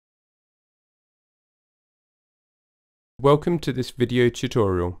Welcome to this video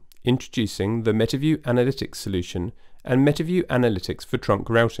tutorial introducing the MetaView Analytics solution and MetaView Analytics for trunk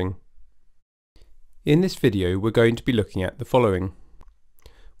routing. In this video we're going to be looking at the following.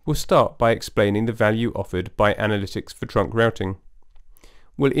 We'll start by explaining the value offered by Analytics for trunk routing.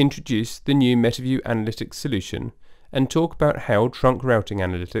 We'll introduce the new MetaView Analytics solution and talk about how trunk routing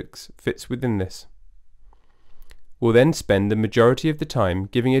analytics fits within this. We'll then spend the majority of the time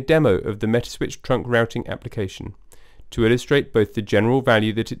giving a demo of the Metaswitch trunk routing application to illustrate both the general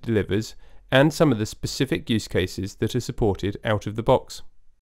value that it delivers and some of the specific use cases that are supported out of the box.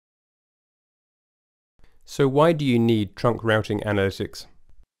 So why do you need trunk routing analytics?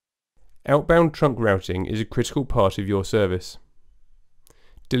 Outbound trunk routing is a critical part of your service.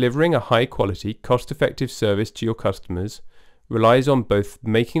 Delivering a high-quality, cost-effective service to your customers relies on both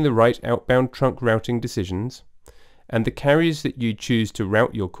making the right outbound trunk routing decisions and the carriers that you choose to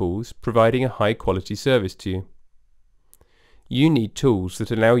route your calls providing a high-quality service to you. You need tools that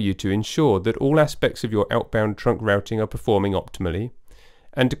allow you to ensure that all aspects of your outbound trunk routing are performing optimally,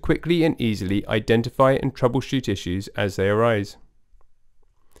 and to quickly and easily identify and troubleshoot issues as they arise.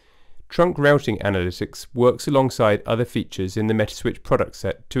 Trunk routing analytics works alongside other features in the Metaswitch product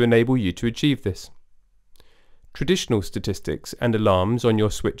set to enable you to achieve this. Traditional statistics and alarms on your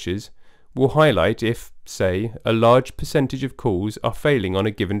switches will highlight if, say, a large percentage of calls are failing on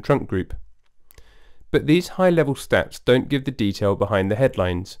a given trunk group. But these high-level stats don't give the detail behind the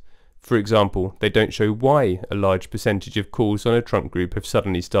headlines. For example, they don't show why a large percentage of calls on a trunk group have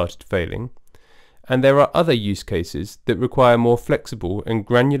suddenly started failing. And there are other use cases that require more flexible and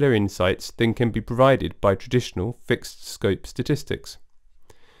granular insights than can be provided by traditional fixed-scope statistics.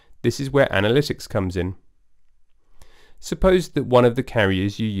 This is where analytics comes in. Suppose that one of the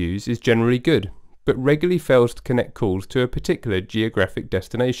carriers you use is generally good, but regularly fails to connect calls to a particular geographic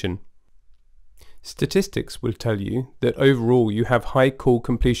destination. Statistics will tell you that overall you have high call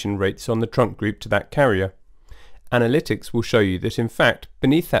completion rates on the trunk group to that carrier. Analytics will show you that in fact,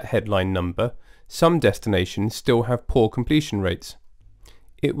 beneath that headline number, some destinations still have poor completion rates.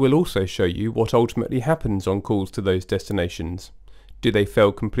 It will also show you what ultimately happens on calls to those destinations. Do they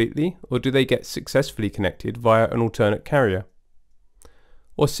fail completely, or do they get successfully connected via an alternate carrier?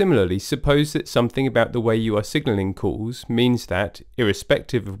 Or similarly, suppose that something about the way you are signalling calls means that,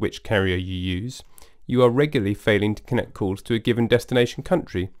 irrespective of which carrier you use, you are regularly failing to connect calls to a given destination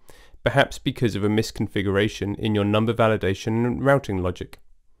country, perhaps because of a misconfiguration in your number validation and routing logic.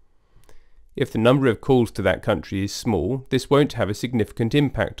 If the number of calls to that country is small, this won't have a significant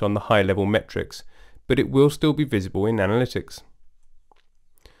impact on the high-level metrics, but it will still be visible in analytics.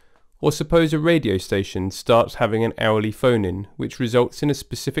 Or suppose a radio station starts having an hourly phone-in, which results in a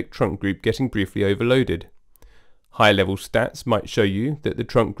specific trunk group getting briefly overloaded. High-level stats might show you that the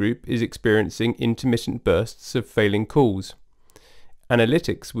trunk group is experiencing intermittent bursts of failing calls.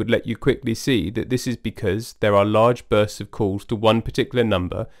 Analytics would let you quickly see that this is because there are large bursts of calls to one particular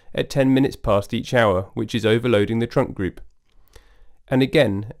number at 10 minutes past each hour, which is overloading the trunk group. And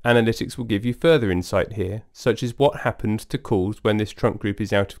again, analytics will give you further insight here, such as what happens to calls when this trunk group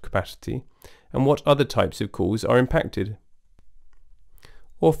is out of capacity, and what other types of calls are impacted.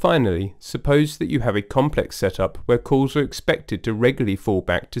 Or finally, suppose that you have a complex setup where calls are expected to regularly fall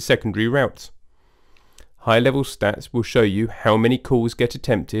back to secondary routes. High-level stats will show you how many calls get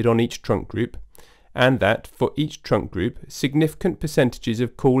attempted on each trunk group, and that, for each trunk group, significant percentages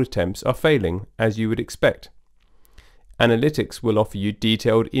of call attempts are failing, as you would expect. Analytics will offer you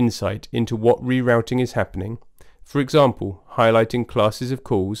detailed insight into what rerouting is happening, for example, highlighting classes of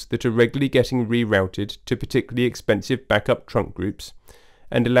calls that are regularly getting rerouted to particularly expensive backup trunk groups,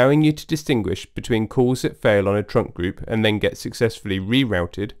 and allowing you to distinguish between calls that fail on a trunk group and then get successfully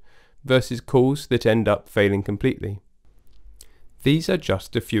rerouted versus calls that end up failing completely. These are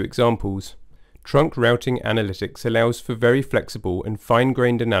just a few examples. Trunk routing analytics allows for very flexible and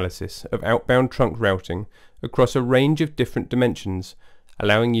fine-grained analysis of outbound trunk routing across a range of different dimensions,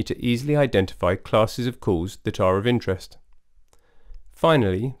 allowing you to easily identify classes of calls that are of interest.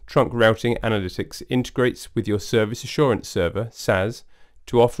 Finally, trunk routing analytics integrates with your Service Assurance Server, SaaS,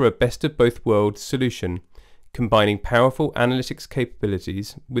 to offer a best-of-both-worlds solution, combining powerful analytics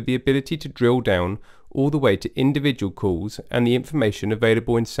capabilities with the ability to drill down all the way to individual calls and the information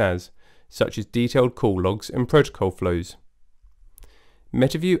available in SaaS, such as detailed call logs and protocol flows.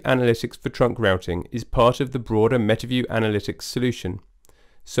 MetaView Analytics for trunk routing is part of the broader MetaView Analytics solution,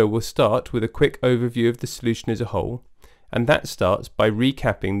 so we'll start with a quick overview of the solution as a whole, and that starts by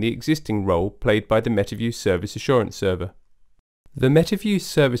recapping the existing role played by the MetaView Service Assurance Server. The MetaView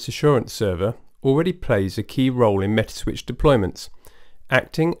Service Assurance Server already plays a key role in Metaswitch deployments,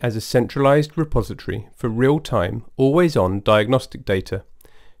 acting as a centralized repository for real-time, always-on diagnostic data,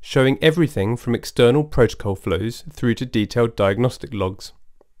 showing everything from external protocol flows through to detailed diagnostic logs.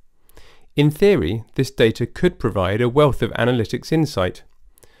 In theory, this data could provide a wealth of analytics insight,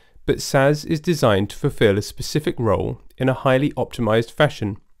 but SAS is designed to fulfill a specific role in a highly optimized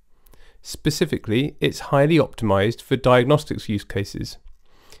fashion. Specifically, it's highly optimized for diagnostics use cases.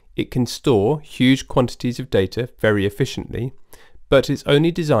 It can store huge quantities of data very efficiently, but it's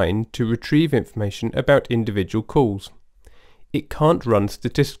only designed to retrieve information about individual calls. It can't run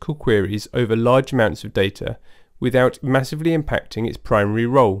statistical queries over large amounts of data without massively impacting its primary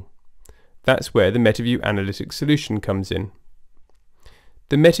role. That's where the MetaView Analytics solution comes in.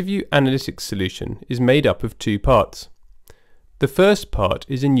 The MetaView Analytics solution is made up of two parts. The first part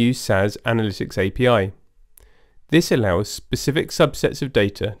is a new SAS Analytics API. This allows specific subsets of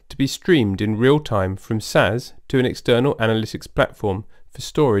data to be streamed in real time from SAS to an external analytics platform for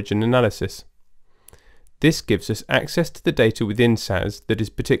storage and analysis. This gives us access to the data within SAS that is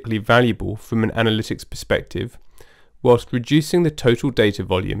particularly valuable from an analytics perspective, whilst reducing the total data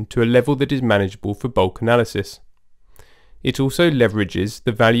volume to a level that is manageable for bulk analysis. It also leverages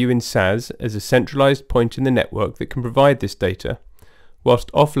the value in SAS as a centralized point in the network that can provide this data,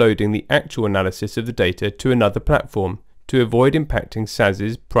 whilst offloading the actual analysis of the data to another platform to avoid impacting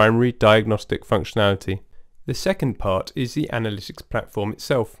SAS's primary diagnostic functionality. The second part is the analytics platform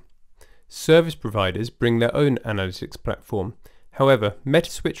itself. Service providers bring their own analytics platform. However,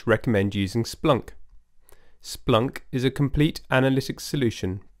 Metaswitch recommend using Splunk. Splunk is a complete analytics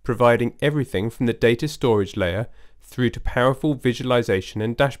solution, providing everything from the data storage layer through to powerful visualization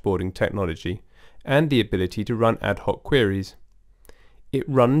and dashboarding technology, and the ability to run ad hoc queries. It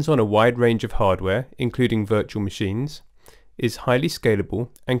runs on a wide range of hardware, including virtual machines, is highly scalable,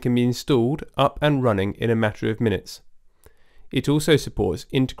 and can be installed up and running in a matter of minutes. It also supports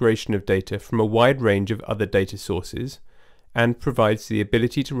integration of data from a wide range of other data sources, and provides the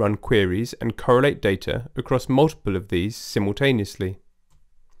ability to run queries and correlate data across multiple of these simultaneously.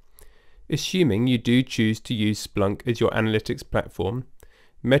 Assuming you do choose to use Splunk as your analytics platform,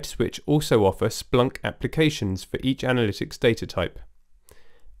 Metaswitch also offers Splunk applications for each analytics data type.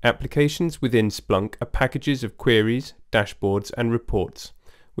 Applications within Splunk are packages of queries, dashboards and reports,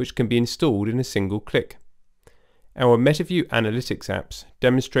 which can be installed in a single click. Our MetaView Analytics apps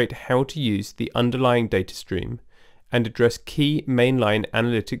demonstrate how to use the underlying data stream and address key mainline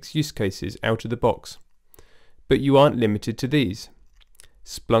analytics use cases out of the box. But you aren't limited to these.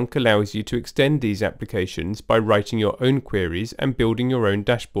 Splunk allows you to extend these applications by writing your own queries and building your own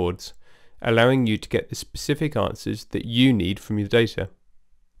dashboards, allowing you to get the specific answers that you need from your data.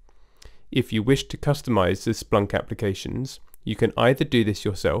 If you wish to customize the Splunk applications, you can either do this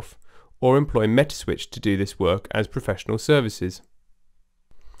yourself or employ Metaswitch to do this work as professional services.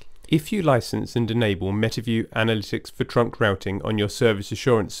 If you license and enable MetaView Analytics for trunk routing on your service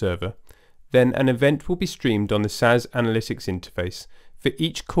assurance server, then an event will be streamed on the SAS Analytics interface for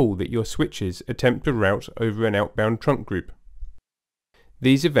each call that your switches attempt to route over an outbound trunk group.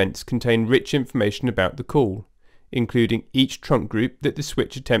 These events contain rich information about the call, including each trunk group that the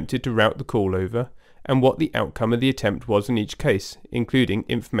switch attempted to route the call over, and what the outcome of the attempt was in each case, including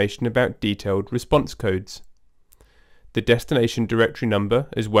information about detailed response codes. The destination directory number,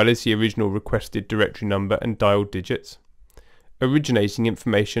 as well as the original requested directory number and dial digits. Originating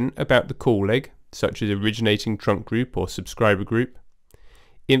information about the call leg, such as originating trunk group or subscriber group.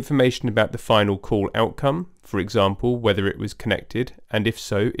 Information about the final call outcome, for example, whether it was connected, and if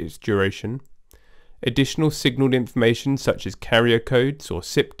so, its duration. Additional signaled information such as carrier codes or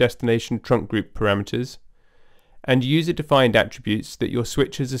SIP destination trunk group parameters, and user-defined attributes that your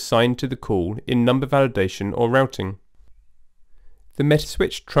switch has assigned to the call in number validation or routing. The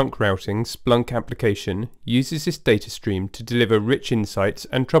Metaswitch trunk routing Splunk application uses this data stream to deliver rich insights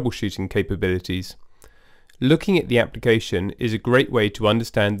and troubleshooting capabilities. Looking at the application is a great way to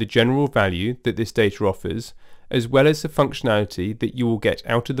understand the general value that this data offers, as well as the functionality that you will get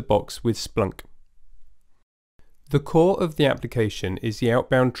out of the box with Splunk. The core of the application is the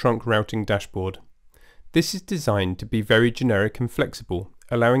outbound trunk routing dashboard. This is designed to be very generic and flexible,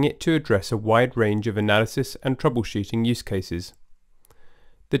 allowing it to address a wide range of analysis and troubleshooting use cases.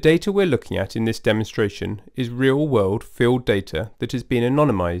 The data we're looking at in this demonstration is real-world field data that has been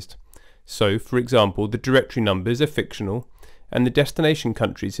anonymized. So, for example, the directory numbers are fictional and the destination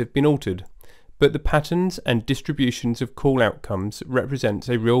countries have been altered, but the patterns and distributions of call outcomes represents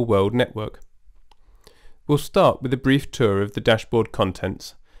a real-world network. We'll start with a brief tour of the dashboard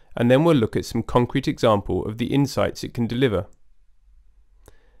contents, and then we'll look at some concrete example of the insights it can deliver.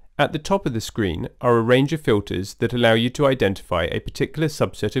 At the top of the screen are a range of filters that allow you to identify a particular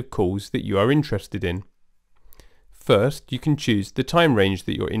subset of calls that you are interested in. First, you can choose the time range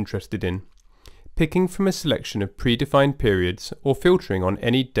that you're interested in, picking from a selection of predefined periods or filtering on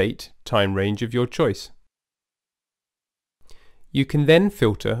any date time range of your choice. You can then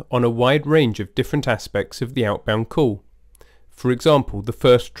filter on a wide range of different aspects of the outbound call. For example, the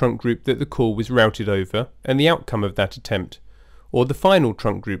first trunk group that the call was routed over and the outcome of that attempt, or the final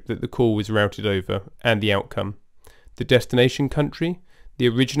trunk group that the call was routed over and the outcome, the destination country, the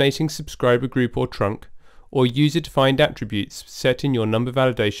originating subscriber group or trunk, or user-defined attributes set in your number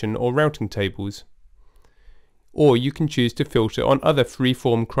validation or routing tables. Or you can choose to filter on other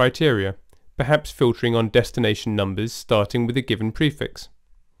free-form criteria, perhaps filtering on destination numbers starting with a given prefix.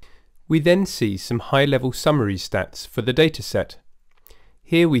 We then see some high-level summary stats for the dataset.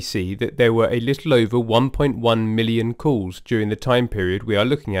 Here we see that there were a little over 1.1 million calls during the time period we are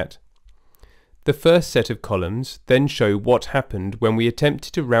looking at. The first set of columns then show what happened when we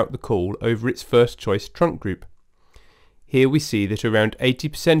attempted to route the call over its first choice trunk group. Here we see that around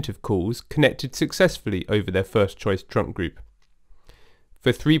 80% of calls connected successfully over their first choice trunk group.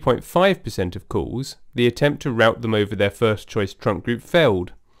 For 3.5% of calls, the attempt to route them over their first choice trunk group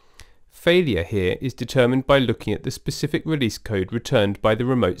failed. Failure here is determined by looking at the specific release code returned by the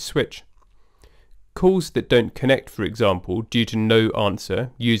remote switch. Calls that don't connect, for example, due to no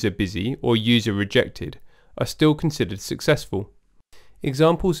answer, user busy, or user rejected, are still considered successful.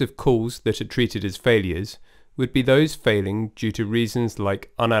 Examples of calls that are treated as failures would be those failing due to reasons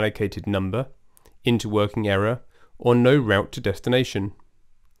like unallocated number, interworking error, or no route to destination.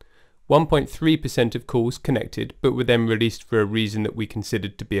 1.3% of calls connected but were then released for a reason that we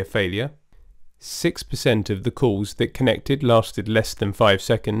considered to be a failure. 6% of the calls that connected lasted less than 5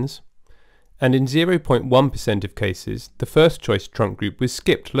 seconds. And in 0.1% of cases, the first choice trunk group was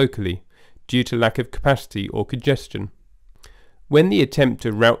skipped locally due to lack of capacity or congestion. When the attempt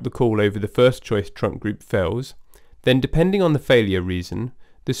to route the call over the first choice trunk group fails, then depending on the failure reason,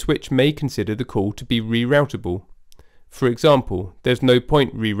 the switch may consider the call to be reroutable. For example, there's no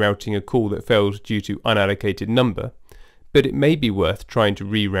point rerouting a call that fails due to unallocated number, but it may be worth trying to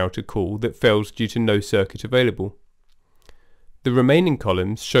reroute a call that fails due to no circuit available. The remaining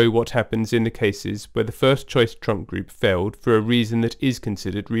columns show what happens in the cases where the first choice trunk group failed for a reason that is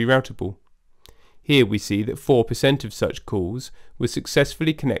considered reroutable. Here we see that 4% of such calls were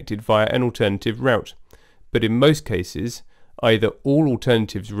successfully connected via an alternative route, but in most cases, either all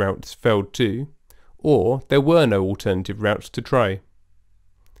alternatives routes failed too, or there were no alternative routes to try.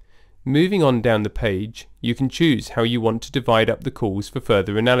 Moving on down the page, you can choose how you want to divide up the calls for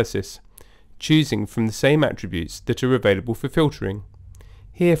further analysis, choosing from the same attributes that are available for filtering.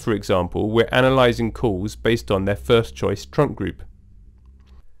 Here, for example, we're analysing calls based on their first choice trunk group.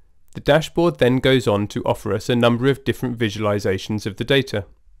 The dashboard then goes on to offer us a number of different visualizations of the data.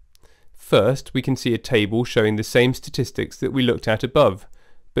 First, we can see a table showing the same statistics that we looked at above,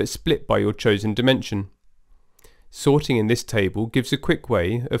 but split by your chosen dimension. Sorting in this table gives a quick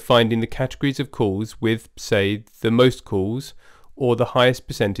way of finding the categories of calls with, say, the most calls or the highest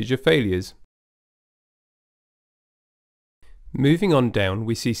percentage of failures. Moving on down,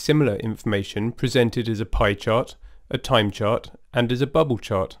 we see similar information presented as a pie chart, a time chart, and as a bubble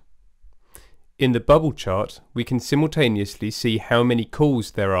chart. In the bubble chart, we can simultaneously see how many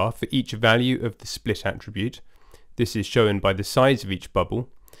calls there are for each value of the split attribute. This is shown by the size of each bubble,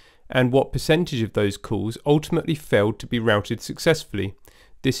 and what percentage of those calls ultimately failed to be routed successfully.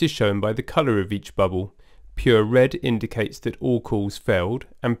 This is shown by the colour of each bubble. Pure red indicates that all calls failed,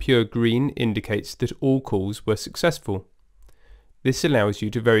 and pure green indicates that all calls were successful. This allows you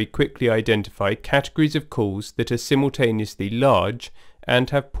to very quickly identify categories of calls that are simultaneously large and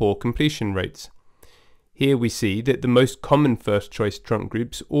have poor completion rates. Here we see that the most common first choice trunk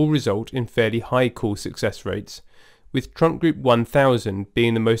groups all result in fairly high call success rates, with trunk group 1000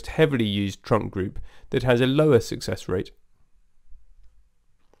 being the most heavily used trunk group that has a lower success rate.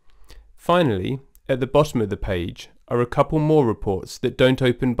 Finally, at the bottom of the page are a couple more reports that don't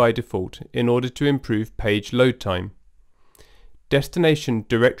open by default in order to improve page load time. Destination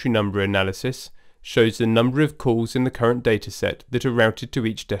directory number analysis shows the number of calls in the current dataset that are routed to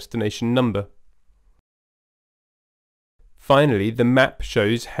each destination number. Finally, the map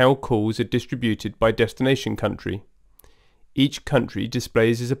shows how calls are distributed by destination country. Each country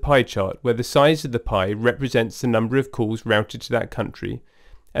displays as a pie chart where the size of the pie represents the number of calls routed to that country,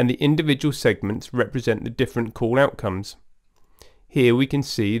 and the individual segments represent the different call outcomes. Here we can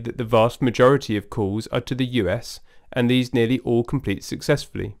see that the vast majority of calls are to the US, and these nearly all complete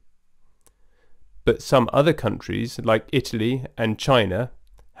successfully. But some other countries, like Italy and China,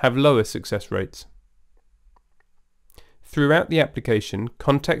 have lower success rates. Throughout the application,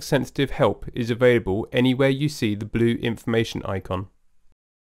 context-sensitive help is available anywhere you see the blue information icon.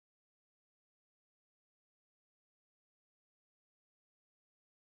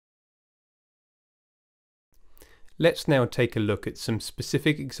 Let's now take a look at some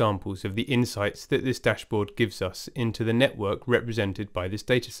specific examples of the insights that this dashboard gives us into the network represented by this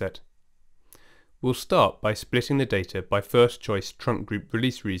dataset. We'll start by splitting the data by first choice trunk group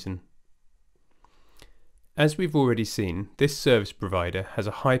release reason. As we've already seen, this service provider has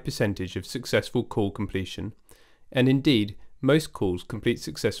a high percentage of successful call completion, and indeed most calls complete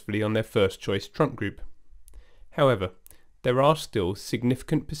successfully on their first choice trunk group. However, there are still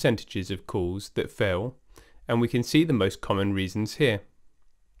significant percentages of calls that fail, and we can see the most common reasons here.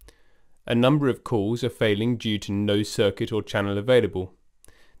 A number of calls are failing due to no circuit or channel available.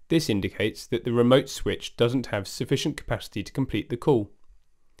 This indicates that the remote switch doesn't have sufficient capacity to complete the call.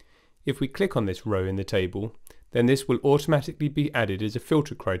 If we click on this row in the table, then this will automatically be added as a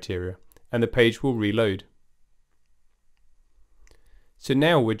filter criteria, and the page will reload. So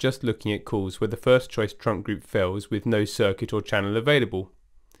now we're just looking at calls where the first choice trunk group fails with no circuit or channel available.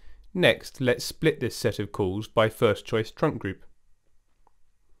 Next, let's split this set of calls by first choice trunk group.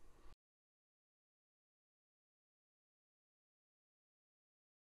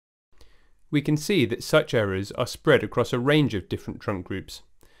 We can see that such errors are spread across a range of different trunk groups,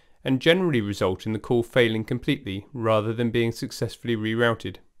 and generally result in the call failing completely rather than being successfully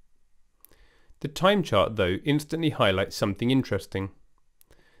rerouted. The time chart though instantly highlights something interesting.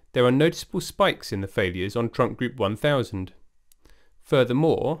 There are noticeable spikes in the failures on trunk group 1000.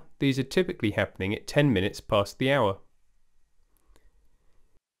 Furthermore, these are typically happening at 10 minutes past the hour.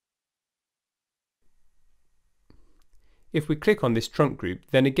 If we click on this trunk group,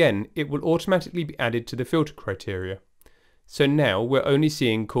 then again it will automatically be added to the filter criteria. So now we're only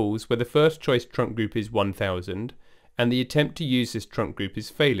seeing calls where the first choice trunk group is 1000 and the attempt to use this trunk group is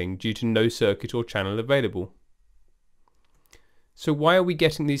failing due to no circuit or channel available. So why are we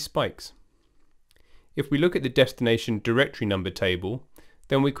getting these spikes? If we look at the destination directory number table,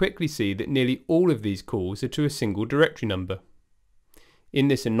 then we quickly see that nearly all of these calls are to a single directory number. In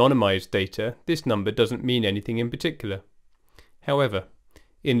this anonymized data, this number doesn't mean anything in particular. However,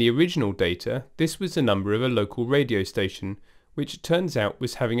 in the original data, this was the number of a local radio station, which it turns out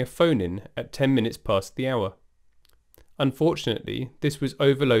was having a phone-in at 10 minutes past the hour. Unfortunately, this was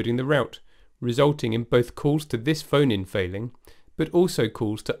overloading the route, resulting in both calls to this phone-in failing, but also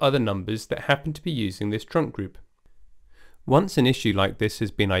calls to other numbers that happen to be using this trunk group. Once an issue like this has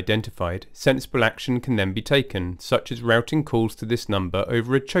been identified, sensible action can then be taken, such as routing calls to this number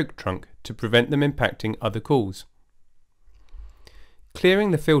over a choke trunk to prevent them impacting other calls.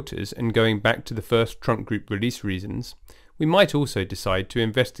 Clearing the filters and going back to the first trunk group release reasons, we might also decide to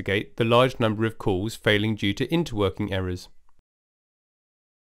investigate the large number of calls failing due to interworking errors.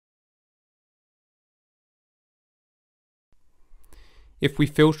 If we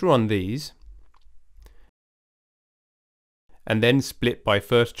filter on these, and then split by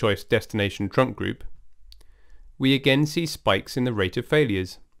first choice destination trunk group, we again see spikes in the rate of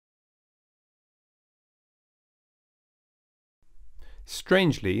failures.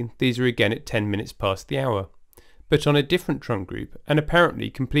 Strangely, these are again at 10 minutes past the hour, but on a different trunk group and apparently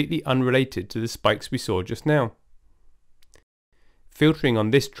completely unrelated to the spikes we saw just now. Filtering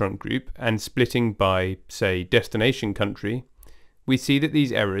on this trunk group and splitting by, say, destination country, we see that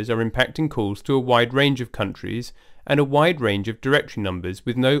these errors are impacting calls to a wide range of countries and a wide range of directory numbers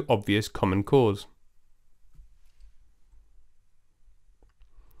with no obvious common cause.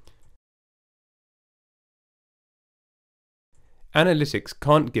 Analytics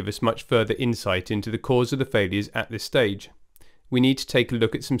can't give us much further insight into the cause of the failures at this stage. We need to take a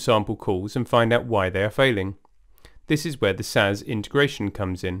look at some sample calls and find out why they are failing. This is where the SAS integration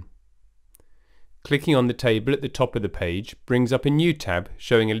comes in. Clicking on the table at the top of the page brings up a new tab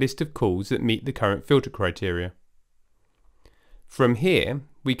showing a list of calls that meet the current filter criteria. From here,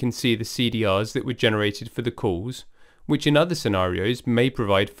 we can see the CDRs that were generated for the calls, which in other scenarios may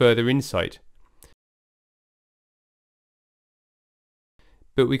provide further insight.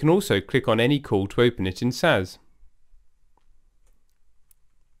 But we can also click on any call to open it in SAS.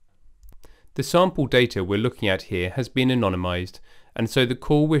 The sample data we're looking at here has been anonymized, and so the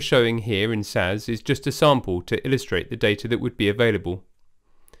call we're showing here in SAS is just a sample to illustrate the data that would be available.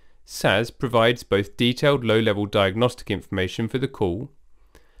 SAS provides both detailed low-level diagnostic information for the call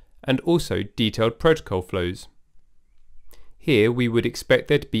and also detailed protocol flows. Here we would expect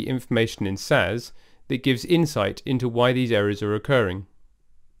there to be information in SAS that gives insight into why these errors are occurring.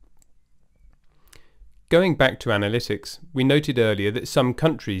 Going back to analytics, we noted earlier that some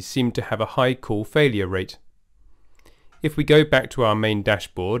countries seem to have a high call failure rate. If we go back to our main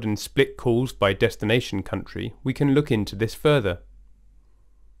dashboard and split calls by destination country, we can look into this further.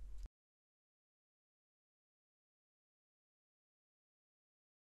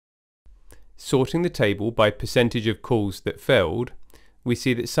 Sorting the table by percentage of calls that failed, we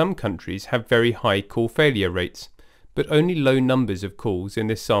see that some countries have very high call failure rates, but only low numbers of calls in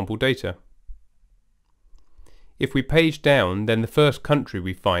this sample data. If we page down, then the first country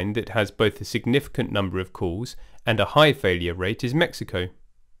we find that has both a significant number of calls and a high failure rate is Mexico.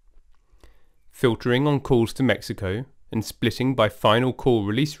 Filtering on calls to Mexico and splitting by final call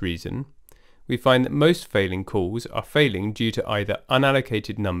release reason, we find that most failing calls are failing due to either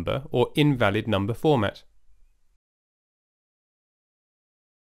unallocated number or invalid number format.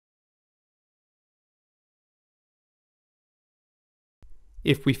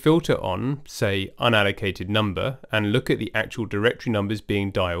 If we filter on, say, unallocated number and look at the actual directory numbers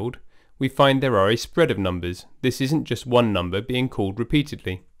being dialed, we find there are a spread of numbers. This isn't just one number being called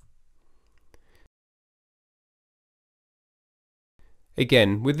repeatedly.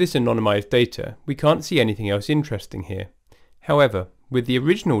 Again, with this anonymized data, we can't see anything else interesting here. However, with the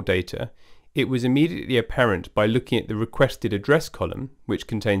original data, it was immediately apparent by looking at the requested address column, which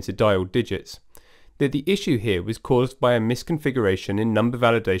contains the dialed digits, that the issue here was caused by a misconfiguration in number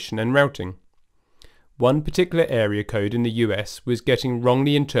validation and routing. One particular area code in the US was getting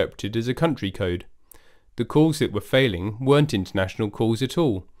wrongly interpreted as a country code. The calls that were failing weren't international calls at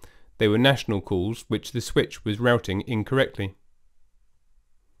all. They were national calls which the switch was routing incorrectly.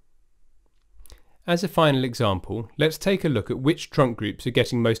 As a final example, let's take a look at which trunk groups are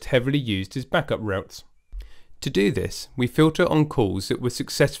getting most heavily used as backup routes. To do this, we filter on calls that were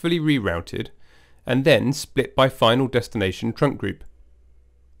successfully rerouted and then split by final destination trunk group.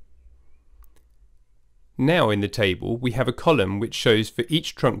 Now in the table we have a column which shows for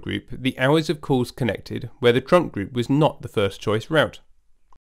each trunk group the hours of calls connected where the trunk group was not the first choice route.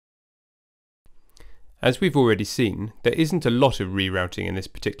 As we've already seen, there isn't a lot of rerouting in this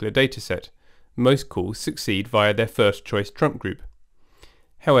particular dataset. Most calls succeed via their first choice trunk group.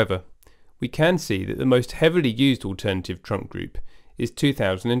 However, we can see that the most heavily used alternative trunk group is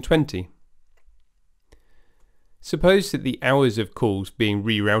 2020. Suppose that the hours of calls being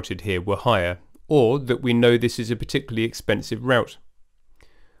rerouted here were higher, or that we know this is a particularly expensive route.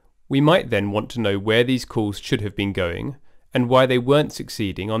 We might then want to know where these calls should have been going and why they weren't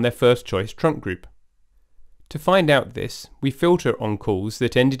succeeding on their first choice trunk group. To find out this, we filter on calls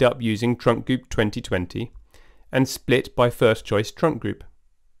that ended up using trunk group 2020 and split by first choice trunk group.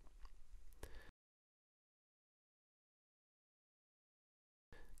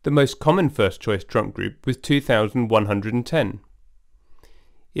 The most common first choice trunk group was 2110.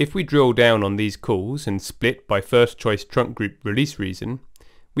 If we drill down on these calls and split by first choice trunk group release reason,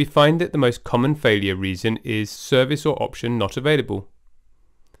 we find that the most common failure reason is service or option not available.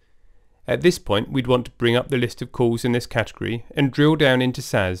 At this point, we'd want to bring up the list of calls in this category and drill down into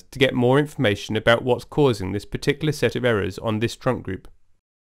SAS to get more information about what's causing this particular set of errors on this trunk group.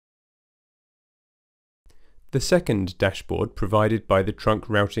 The second dashboard provided by the trunk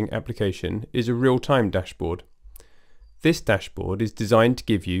routing application is a real-time dashboard. This dashboard is designed to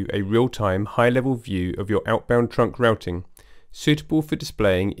give you a real-time high-level view of your outbound trunk routing, suitable for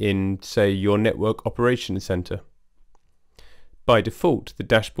displaying in, say, your network operations center. By default, the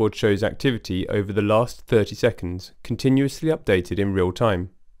dashboard shows activity over the last 30 seconds, continuously updated in real time.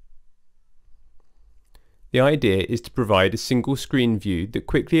 The idea is to provide a single screen view that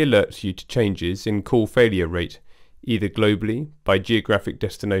quickly alerts you to changes in call failure rate, either globally, by geographic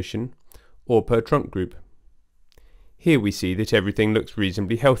destination, or per trunk group. Here we see that everything looks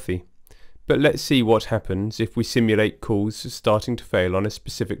reasonably healthy, but let's see what happens if we simulate calls starting to fail on a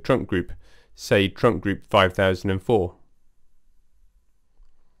specific trunk group, say trunk group 5004.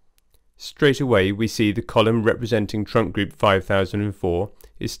 Straight away we see the column representing trunk group 5004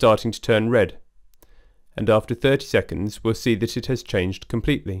 is starting to turn red, and after 30 seconds we'll see that it has changed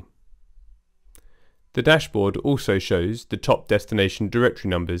completely. The dashboard also shows the top destination directory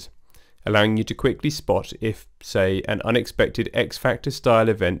numbers, allowing you to quickly spot if, say, an unexpected X-factor style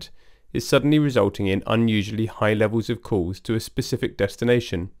event is suddenly resulting in unusually high levels of calls to a specific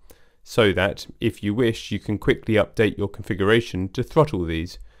destination, so that, if you wish, you can quickly update your configuration to throttle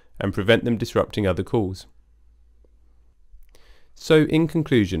these and prevent them disrupting other calls. So, in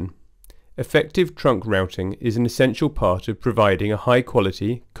conclusion, effective trunk routing is an essential part of providing a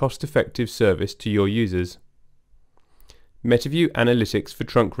high-quality, cost-effective service to your users. MetaView Analytics for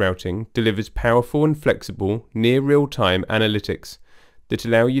trunk routing delivers powerful and flexible, near real-time analytics that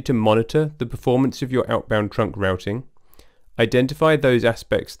allow you to monitor the performance of your outbound trunk routing, identify those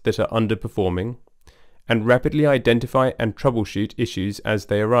aspects that are underperforming, and rapidly identify and troubleshoot issues as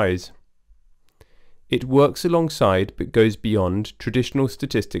they arise. It works alongside but goes beyond traditional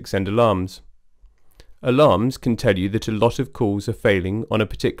statistics and alarms. Alarms can tell you that a lot of calls are failing on a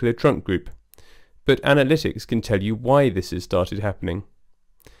particular trunk group, but analytics can tell you why this has started happening.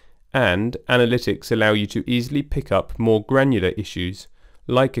 And analytics allow you to easily pick up more granular issues,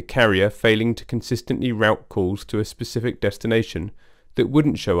 like a carrier failing to consistently route calls to a specific destination that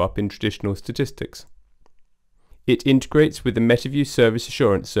wouldn't show up in traditional statistics. It integrates with the MetaView Service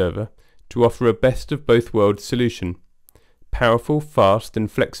Assurance Server to offer a best of both worlds solution: powerful, fast and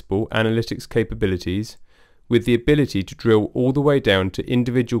flexible analytics capabilities with the ability to drill all the way down to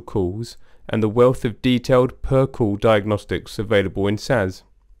individual calls and the wealth of detailed per-call diagnostics available in SaaS.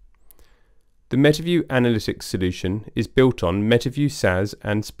 The MetaView Analytics solution is built on MetaView SaaS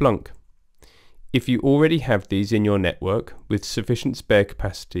and Splunk. If you already have these in your network with sufficient spare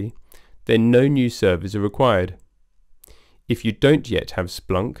capacity, then no new servers are required. If you don't yet have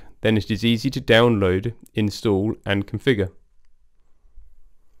Splunk, then it is easy to download, install and configure.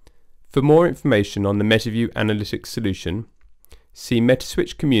 For more information on the MetaView Analytics solution, see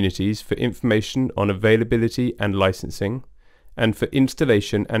Metaswitch Communities for information on availability and licensing, and for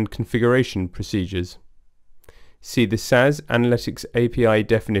installation and configuration procedures. See the SaaS Analytics API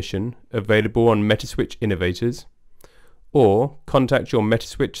definition available on Metaswitch Innovators, or contact your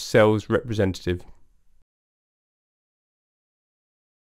Metaswitch sales representative.